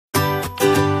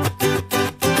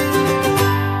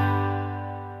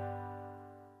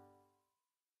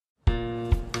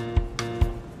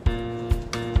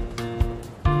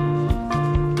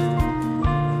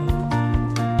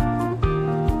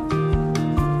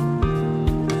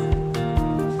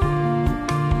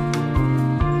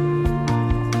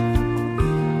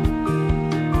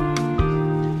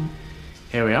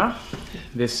here we are.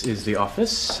 This is the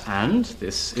office, and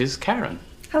this is Karen.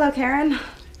 Hello, Karen.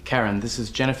 Karen, this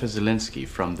is Jennifer Zielinski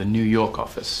from the New York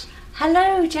office.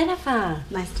 Hello, Jennifer.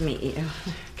 Nice to meet you.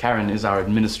 Karen is our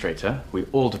administrator. We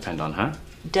all depend on her.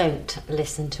 Don't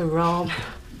listen to Rob.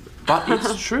 But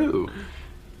it's true.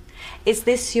 Is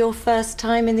this your first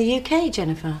time in the UK,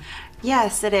 Jennifer?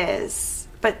 Yes, it is.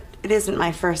 But it isn't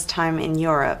my first time in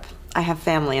Europe. I have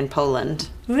family in Poland.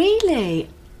 Really?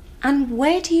 And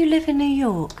where do you live in New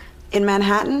York? In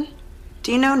Manhattan?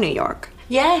 Do you know New York?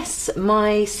 Yes,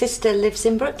 my sister lives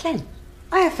in Brooklyn.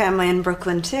 I have family in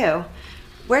Brooklyn, too.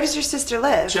 Where does your sister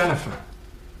live? Jennifer,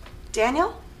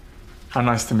 Daniel? how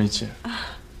nice to meet you.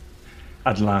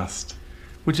 At last.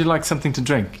 Would you like something to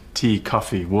drink? Tea,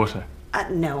 coffee, water?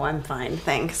 No, I'm fine,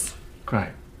 thanks.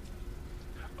 Great.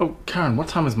 Oh, Karen, what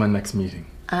time is my next meeting?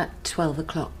 At 12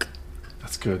 o'clock.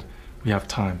 That's good. We have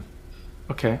time.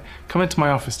 Okay, come into my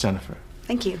office, Jennifer.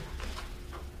 Thank you.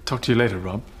 Talk to you later,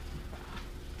 Rob.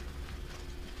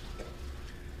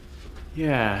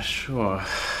 Yeah, sure.